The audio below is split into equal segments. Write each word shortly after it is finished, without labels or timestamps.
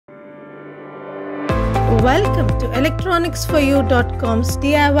Welcome to electronicsforyou.com's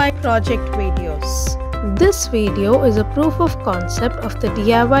DIY project videos. This video is a proof of concept of the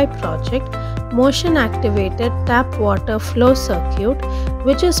DIY project Motion Activated Tap Water Flow Circuit,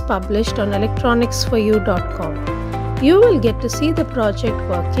 which is published on electronicsforyou.com. You will get to see the project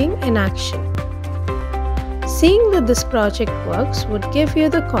working in action. Seeing that this project works would give you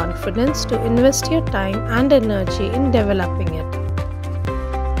the confidence to invest your time and energy in developing it.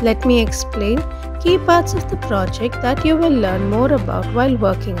 Let me explain key parts of the project that you will learn more about while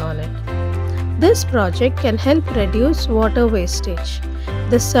working on it. This project can help reduce water wastage.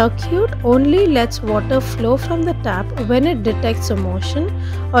 The circuit only lets water flow from the tap when it detects a motion,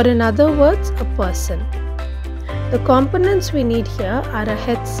 or in other words, a person. The components we need here are a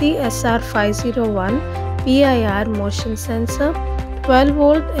HC SR501 PIR motion sensor,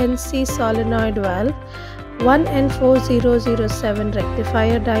 12-volt NC solenoid valve, 1N4007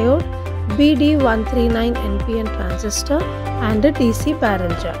 rectifier diode, BD139 NPN transistor, and a DC barrel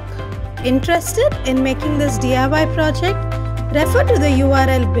jack. Interested in making this DIY project? Refer to the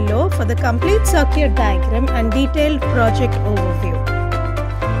URL below for the complete circuit diagram and detailed project overview.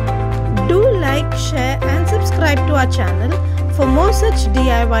 Do like, share and subscribe to our channel for more such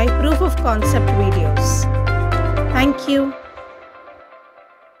DIY proof of concept videos. Thank you.